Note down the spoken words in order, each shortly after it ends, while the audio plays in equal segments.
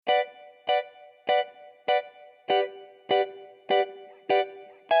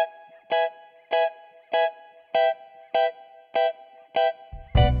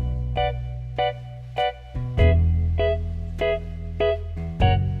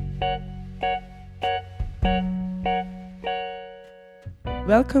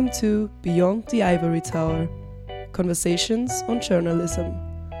Welcome to Beyond the Ivory Tower, Conversations on Journalism,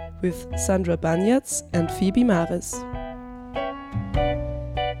 with Sandra Banyats and Phoebe Maris.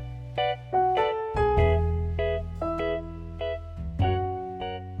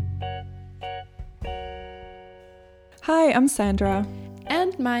 Hi, I'm Sandra.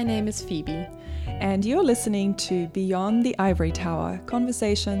 And my name is Phoebe. And you're listening to Beyond the Ivory Tower,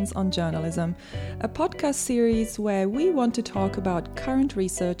 Conversations on Journalism, a podcast series where we want to talk about current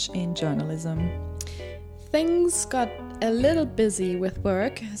research in journalism. Things got a little busy with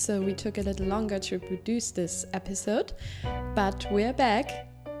work, so we took a little longer to produce this episode, but we're back.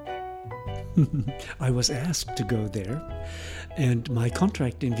 I was asked to go there, and my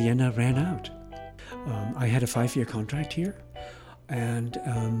contract in Vienna ran out. I had a 5-year contract here. And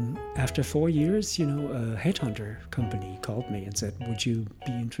after 4 years, a headhunter company called me and said, would you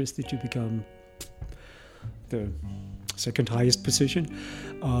be interested to become the second highest position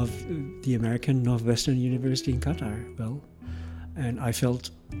of the American Northwestern University in Qatar? Well, and I felt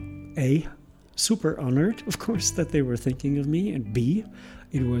A, super honored, of course, that they were thinking of me, and B,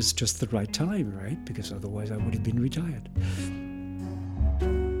 it was just the right time, right? Because otherwise I would have been retired.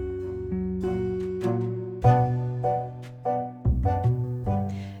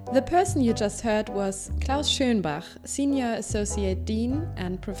 The person you just heard was Klaus Schönbach, Senior Associate Dean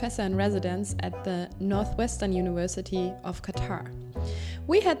and Professor in Residence at the Northwestern University of Qatar.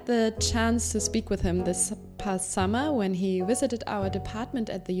 We had the chance to speak with him this past summer when he visited our department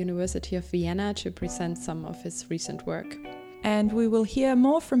at the University of Vienna to present some of his recent work. And we will hear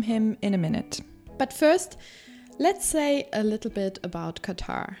more from him in a minute. But first, let's say a little bit about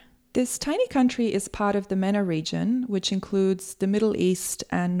Qatar. This tiny country is part of the MENA region, which includes the Middle East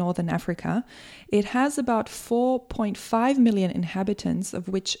and Northern Africa. It has about 4.5 million inhabitants, of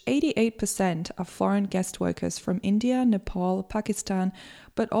which 88% are foreign guest workers from India, Nepal, Pakistan,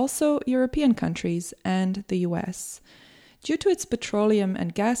 but also European countries and the US. Due to its petroleum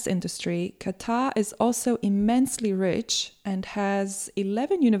and gas industry, Qatar is also immensely rich and has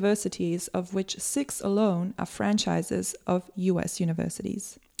 11 universities, of which 6 alone are franchises of US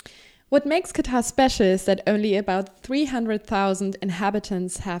universities. What makes Qatar special is that only about 300,000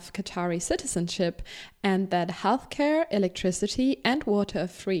 inhabitants have Qatari citizenship and that healthcare, electricity and water are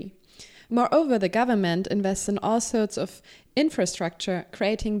free. Moreover, the government invests in all sorts of infrastructure,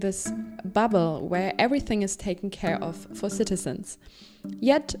 creating this bubble where everything is taken care of for citizens.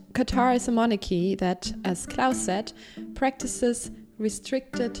 Yet, Qatar is a monarchy that, as Klaus said, practices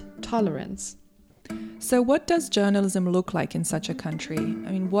restricted tolerance. So what does journalism look like in such a country?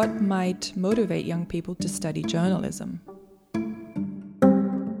 What might motivate young people to study journalism?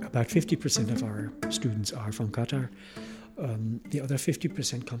 About 50% of our students are from Qatar. The other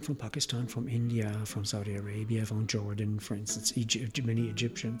 50% come from Pakistan, from India, from Saudi Arabia, from Jordan, for instance, Egypt, many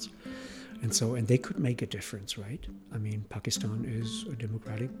Egyptians. And they could make a difference, right? Pakistan is a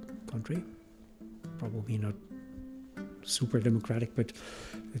democratic country, probably not super democratic, but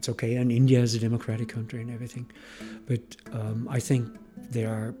it's okay. And India is a democratic country and everything. But I think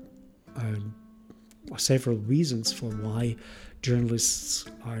there are several reasons for why journalists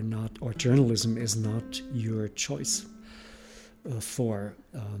are not, or journalism is not your choice for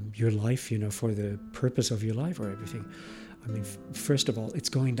your life, for the purpose of your life or everything. First of all, it's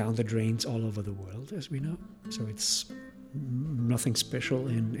going down the drains all over the world, as we know. So it's nothing special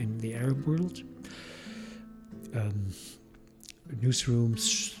in the Arab world.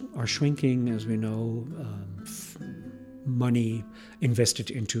 Newsrooms are shrinking, as we know. Money invested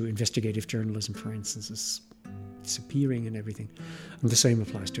into investigative journalism, for instance, is disappearing and everything. And the same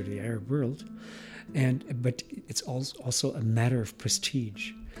applies to the Arab world. But it's also a matter of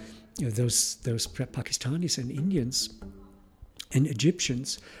prestige. Those Pakistanis and Indians and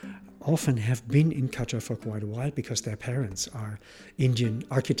Egyptians often have been in Qatar for quite a while because their parents are Indian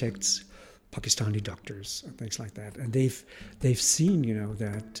architects, Pakistani doctors, and things like that. And they've seen,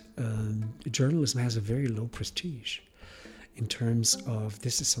 that journalism has a very low prestige in terms of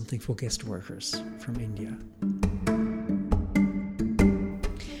this is something for guest workers from India.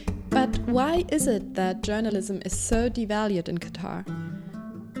 But why is it that journalism is so devalued in Qatar?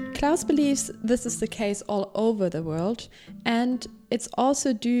 Klaus believes this is the case all over the world, and it's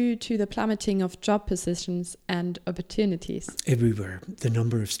also due to the plummeting of job positions and opportunities. Everywhere, the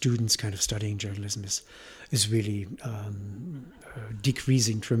number of students kind of studying journalism is really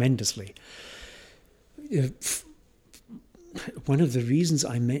decreasing tremendously. One of the reasons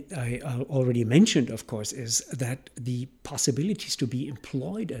I already mentioned, of course, is that the possibilities to be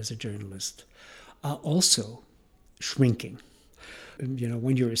employed as a journalist are also shrinking.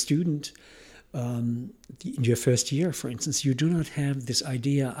 When you're a student, in your first year, for instance, you do not have this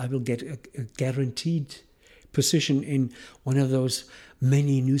idea, I will get a guaranteed position in one of those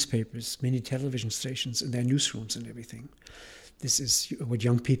many newspapers, many television stations and their newsrooms and everything. This is what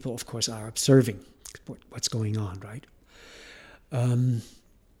young people, of course, are observing, what's going on, right?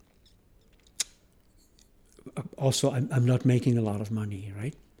 Also, I'm not making a lot of money,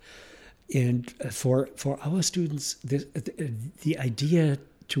 right? And for our students, the idea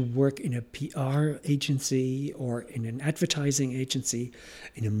to work in a PR agency or in an advertising agency,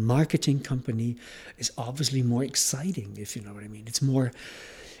 in a marketing company, is obviously more exciting, if you know what I mean. It's more,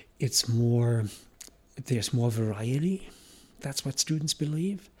 there's more variety. That's what students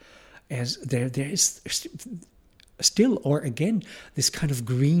believe. As there is still, or again, this kind of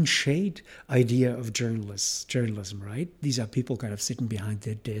green shade idea of journalism, right? These are people kind of sitting behind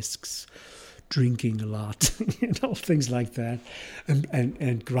their desks, drinking a lot, things like that,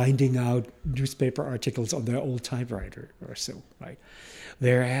 and grinding out newspaper articles on their old typewriter or so, right?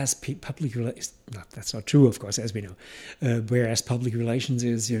 Whereas public relations, that's not true, of course, as we know. Whereas public relations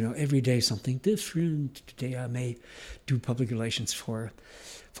is, every day something different. Today I may do public relations for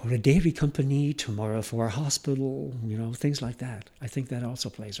a dairy company, tomorrow for a hospital, things like that. I think that also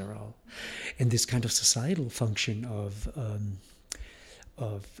plays a role. And this kind of societal function of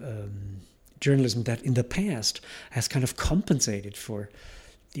journalism that in the past has kind of compensated for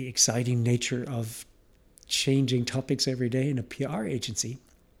the exciting nature of changing topics every day in a PR agency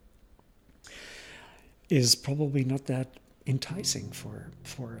is probably not that enticing for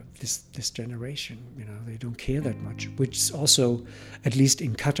this generation. They don't care that much, which is also, at least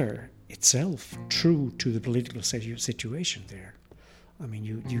in Qatar itself, true to the political situation there. I mean,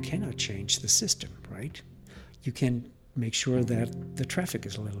 you cannot change the system, right? You can make sure that the traffic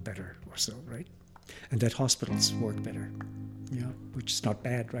is a little better or so, right? And that hospitals work better, which is not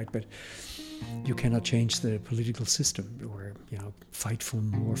bad, right? But you cannot change the political system or, fight for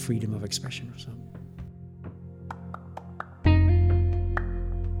more freedom of expression or so.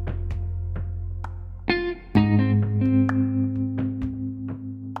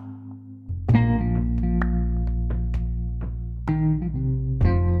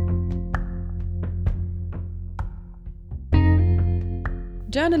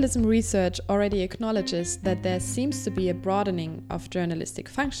 Journalism research already acknowledges that there seems to be a broadening of journalistic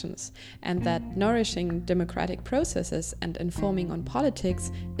functions, and that nourishing democratic processes and informing on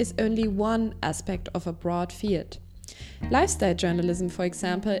politics is only one aspect of a broad field. Lifestyle journalism, for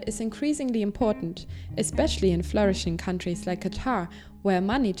example, is increasingly important, especially in flourishing countries like Qatar, where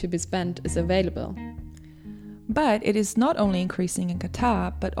money to be spent is available. But it is not only increasing in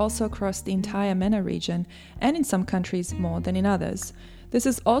Qatar, but also across the entire MENA region, and in some countries more than in others. This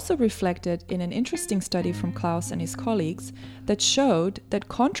is also reflected in an interesting study from Klaus and his colleagues that showed that,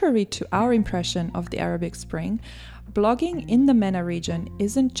 contrary to our impression of the Arabic Spring, blogging in the MENA region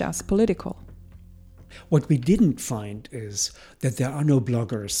isn't just political. What we didn't find is that there are no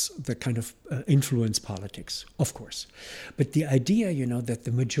bloggers that kind of influence politics, of course. But the idea, that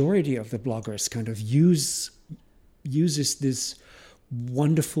the majority of the bloggers kind of uses this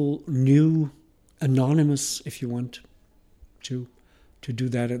wonderful new anonymous, if you want to do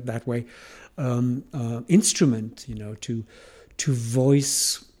that way, instrument, to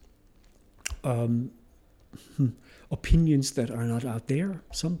voice opinions that are not out there,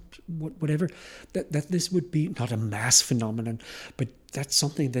 whatever, that this would be not a mass phenomenon, but that's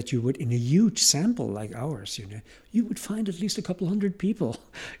something that you would, in a huge sample like ours, you would find at least a couple hundred people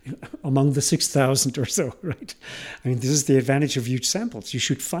among the 6,000 or so, right? I mean, this is the advantage of huge samples. You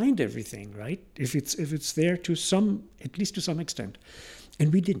should find everything, right? If it's there at least to some extent.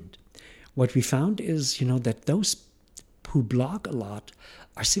 And we didn't. What we found is, that those who blog a lot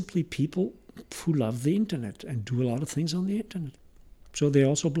are simply people who love the internet and do a lot of things on the internet. So they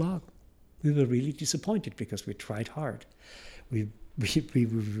also blog. We were really disappointed because we tried hard. We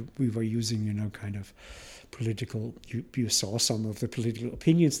were using, kind of political, you saw some of the political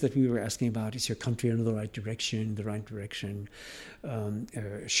opinions that we were asking about. Is your country in the right direction,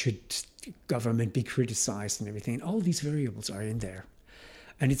 should government be criticized and everything? And all these variables are in there.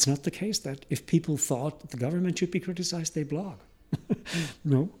 And it's not the case that if people thought the government should be criticized, they blog.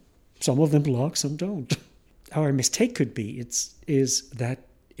 No, some of them blog, some don't. Our mistake could be is that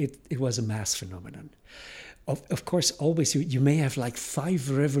it was a mass phenomenon. Of course, always you may have like 5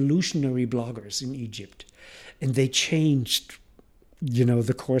 revolutionary bloggers in Egypt, and they changed,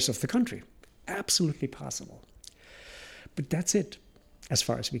 the course of the country. Absolutely possible. But that's it, as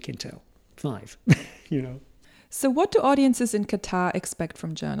far as we can tell. 5, So what do audiences in Qatar expect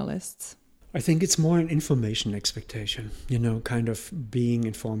from journalists? I think it's more an information expectation, kind of being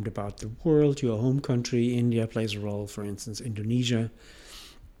informed about the world, your home country. India plays a role, for instance, Indonesia.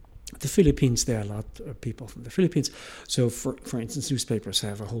 The Philippines, there are a lot of people from the Philippines. So, for instance, newspapers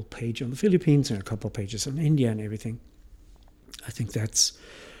have a whole page on the Philippines and a couple of pages on India and everything. I think that's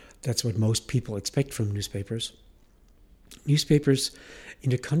what most people expect from newspapers. Newspapers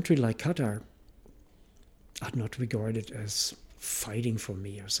in a country like Qatar are not regarded as fighting for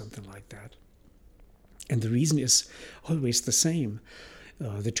me or something like that. And the reason is always the same.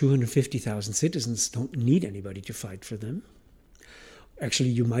 The 250,000 citizens don't need anybody to fight for them. Actually,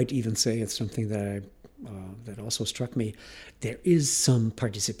 you might even say, it's something that also struck me, there is some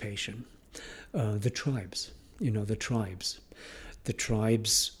participation. The tribes. The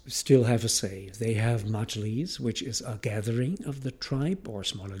tribes still have a say. They have majlis, which is a gathering of the tribe or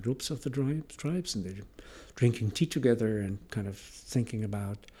smaller groups of the tribes, and they're drinking tea together and kind of thinking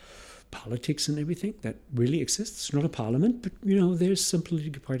about politics and everything. That really exists. It's not a parliament, but there's some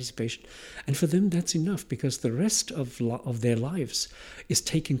political participation, and for them that's enough, because the rest of their lives is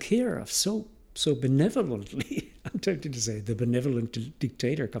taken care of so benevolently. I'm tempted to say the benevolent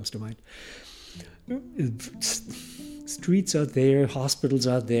dictator comes to mind. Streets are there, hospitals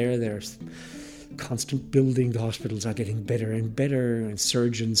are there, there's constant building, the hospitals are getting better and better, and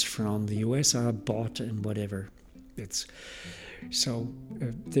surgeons from the US are bought and whatever. There's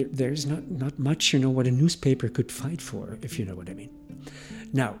not much, what a newspaper could fight for, if you know what I mean.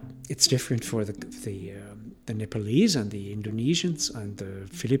 Now, it's different for the Nepalese and the Indonesians and the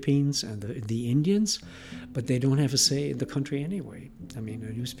Philippines and the Indians, but they don't have a say in the country anyway. I mean,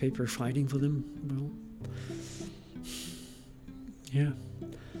 a newspaper fighting for them, well, yeah.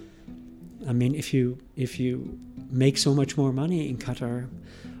 I mean, if you make so much more money in Qatar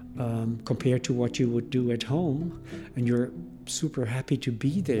compared to what you would do at home, and you're super happy to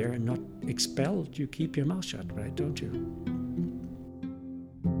be there and not expelled, you keep your mouth shut, right? Don't you?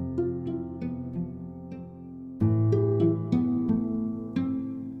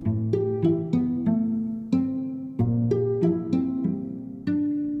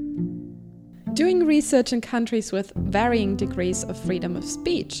 Doing research in countries with varying degrees of freedom of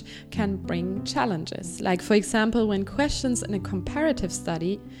speech can bring challenges, like, for example, when questions in a comparative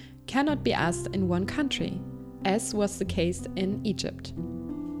study cannot be asked in one country, as was the case in Egypt.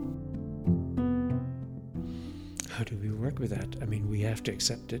 How do we work with that? I mean, we have to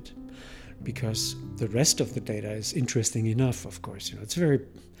accept it, because the rest of the data is interesting enough, of course. It's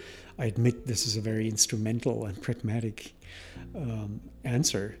I admit this is a very instrumental and pragmatic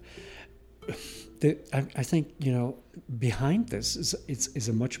answer. I think, behind this is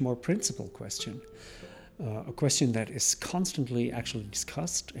a much more principled question, a question that is constantly actually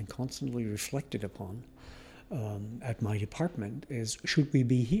discussed and constantly reflected upon at my department is, should we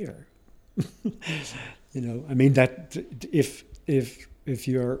be here? I mean, that if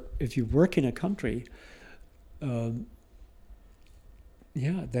you work in a country, that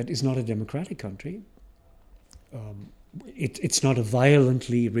is not a democratic country. It's not a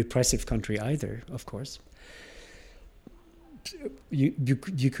violently repressive country either, of course.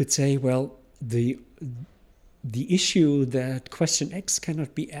 You could say, well, the issue that question X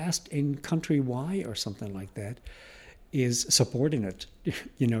cannot be asked in country Y or something like that is subordinate,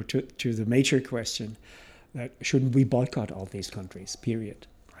 to the major question that shouldn't we boycott all these countries, period,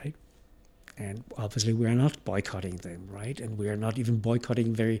 right? And obviously we are not boycotting them, right? And we are not even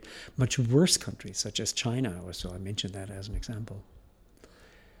boycotting very much worse countries such as China or so. I mentioned that as an example.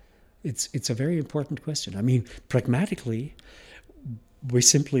 It's a very important question. I mean, pragmatically,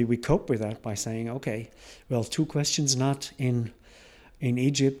 we cope with that by saying, okay, well, 2 questions not in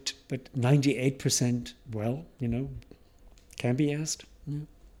Egypt, but 98%, can be asked. Yeah.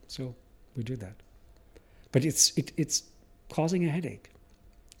 So we do that. But it's causing a headache.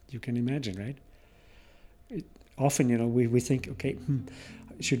 You can imagine, right? Often, we think, okay,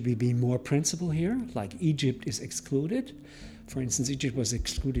 should we be more principled here? Like Egypt is excluded. For instance, Egypt was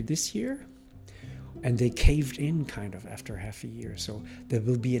excluded this year, and they caved in kind of after half a year. So there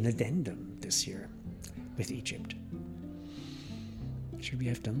will be an addendum this year with Egypt. Should we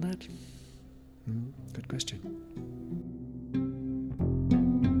have done that? Good question.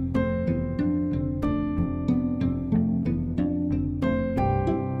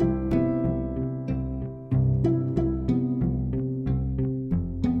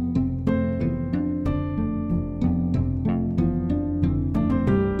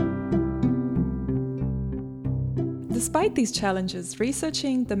 Despite these challenges,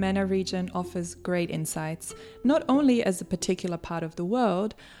 researching the MENA region offers great insights, not only as a particular part of the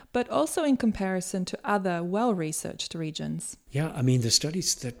world, but also in comparison to other well-researched regions. Yeah, I mean, the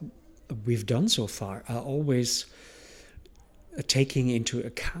studies that we've done so far are always taking into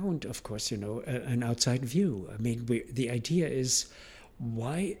account, of course, an outside view. I mean, the idea is,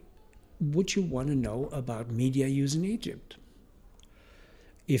 why would you want to know about media use in Egypt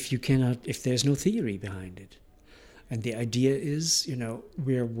if there's no theory behind it? And the idea is,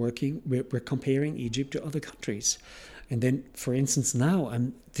 we're comparing Egypt to other countries. And then, for instance, now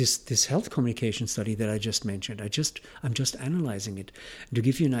this health communication study that I just mentioned, I'm just analyzing it to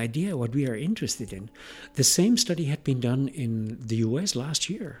give you an idea what we are interested in. The same study had been done in the US last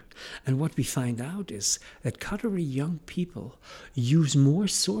year. And what we find out is that Qatari young people use more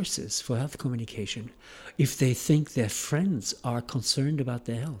sources for health communication if they think their friends are concerned about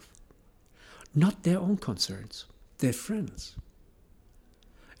their health. Not their own concerns, their friends.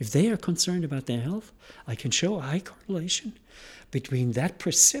 If they are concerned about their health, I can show a high correlation between that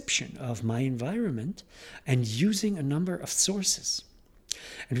perception of my environment and using a number of sources.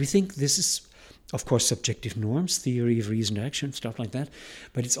 And we think this is, of course, subjective norms, theory of reasoned action, stuff like that,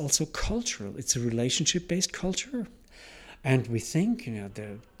 but it's also cultural. It's a relationship-based culture. And we think,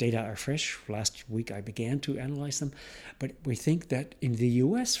 the data are fresh. Last week I began to analyze them. But we think that in the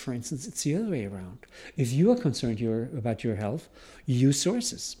US, for instance, it's the other way around. If you are concerned about your health, you use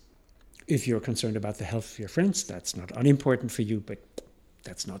sources. If you're concerned about the health of your friends, that's not unimportant for you, but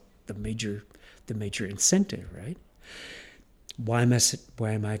that's not the major incentive, right? Why am I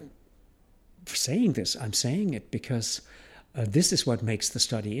saying this? I'm saying it because this is what makes the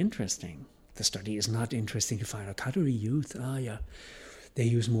study interesting. The study is not interesting to find out Qatari youth. They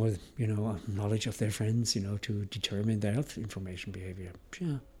use more, knowledge of their friends, to determine their health information behavior.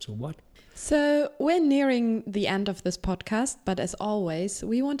 Yeah, so what? So we're nearing the end of this podcast, but as always,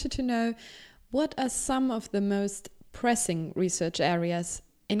 we wanted to know, what are some of the most pressing research areas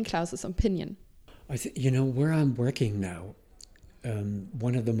in Klaus's opinion? Where I'm working now,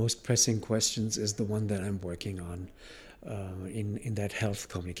 one of the most pressing questions is the one that I'm working on. In that health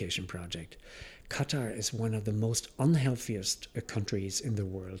communication project. Qatar is one of the most unhealthiest countries in the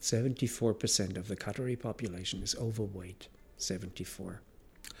world. 74% of the Qatari population is overweight. 74.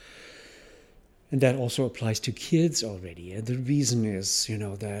 And that also applies to kids already. And the reason is,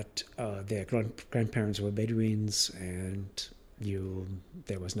 that their grandparents were Bedouins and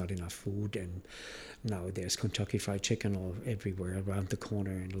there was not enough food, and now there's Kentucky Fried Chicken everywhere around the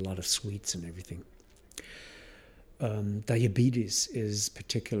corner and a lot of sweets and everything. Diabetes is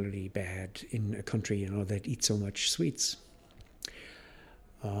particularly bad in a country, that eats so much sweets.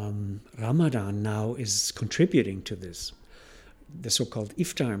 Ramadan now is contributing to this. The so-called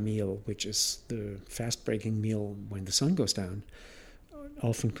iftar meal, which is the fast-breaking meal when the sun goes down,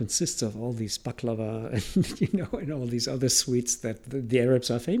 often consists of all these baklava and and all these other sweets that the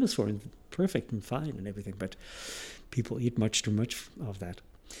Arabs are famous for, and perfect and fine and everything. But people eat much too much of that.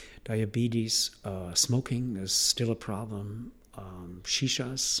 Diabetes, smoking is still a problem.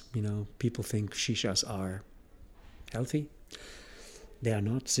 Shishas, people think shishas are healthy. They are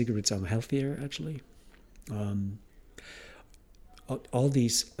not. Cigarettes are healthier, actually. All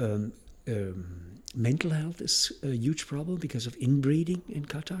these mental health is a huge problem because of inbreeding in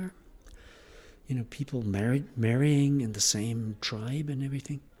Qatar. People marrying in the same tribe and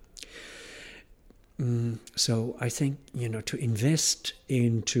everything. So I think, to invest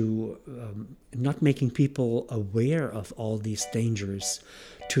into not making people aware of all these dangers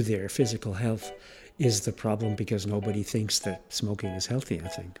to their physical health is the problem, because nobody thinks that smoking is healthy. I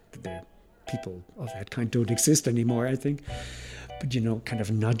think people of that kind don't exist anymore, I think. But, kind of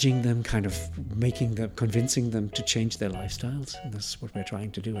nudging them, convincing them to change their lifestyles. And this is what we're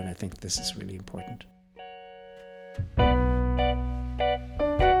trying to do, and I think this is really important.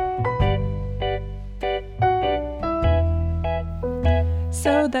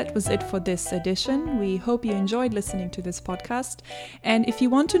 So that was it for this edition. We hope you enjoyed listening to this podcast. And if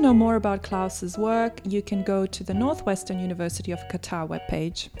you want to know more about Klaus's work, you can go to the Northwestern University of Qatar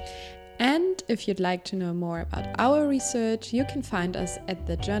webpage. And if you'd like to know more about our research, you can find us at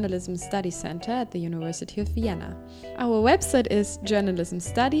the Journalism Study Center at the University of Vienna. Our website is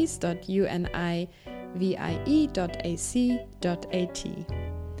journalismstudies.univie.ac.at.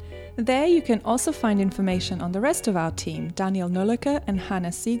 There you can also find information on the rest of our team, Daniel Nölleke and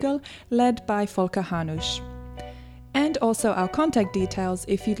Hannah Siegel, led by Volker Hanusch. And also our contact details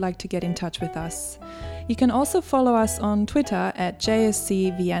if you'd like to get in touch with us. You can also follow us on Twitter at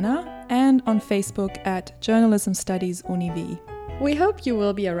JSC Vienna and on Facebook at Journalism Studies Univi. We hope you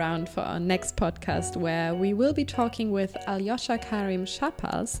will be around for our next podcast, where we will be talking with Alyosha Karim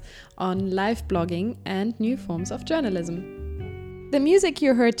Shahbaz on live blogging and new forms of journalism. The music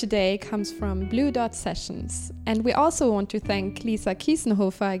you heard today comes from Blue Dot Sessions. And we also want to thank Lisa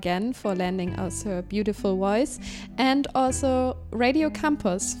Kiesenhofer again for lending us her beautiful voice, and also Radio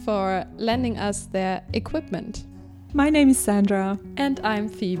Campus for lending us their equipment. My name is Sandra. And I'm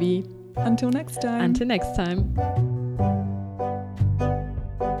Phoebe. Until next time. Until next time.